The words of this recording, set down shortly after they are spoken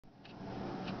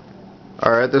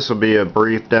Alright, this will be a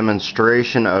brief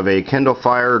demonstration of a Kindle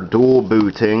Fire dual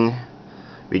booting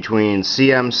between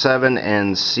CM7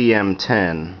 and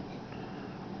CM10.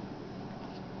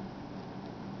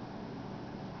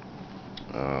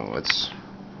 Let's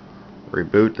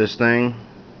reboot this thing.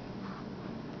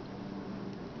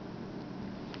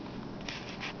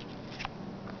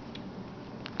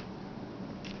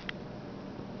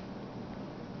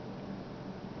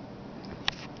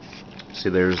 See,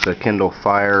 there's the Kindle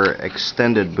Fire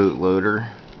extended bootloader,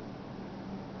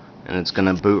 and it's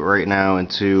going to boot right now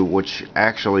into which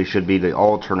actually should be the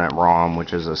alternate ROM,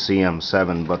 which is a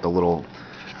CM7, but the little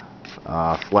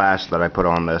flash that I put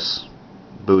on this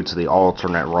boots the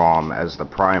alternate ROM as the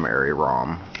primary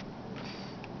ROM.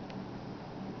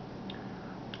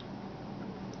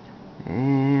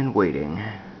 And waiting.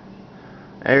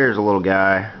 There's a little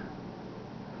guy.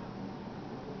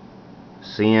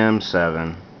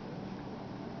 CM7.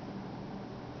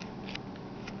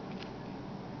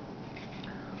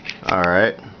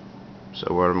 Alright,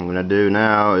 so what I'm going to do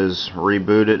now is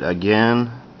reboot it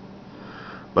again,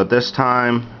 but this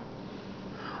time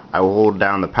I will hold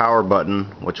down the power button,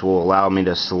 which will allow me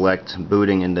to select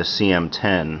booting into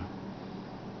CM10.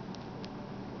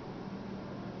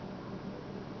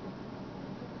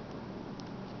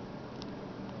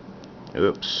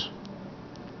 Oops.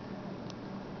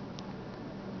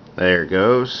 There it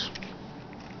goes.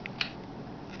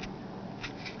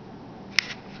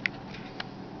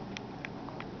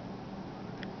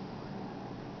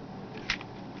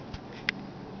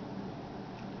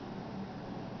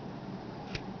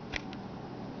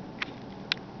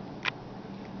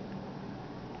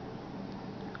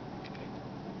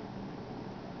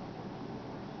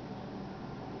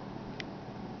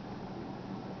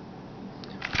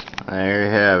 There you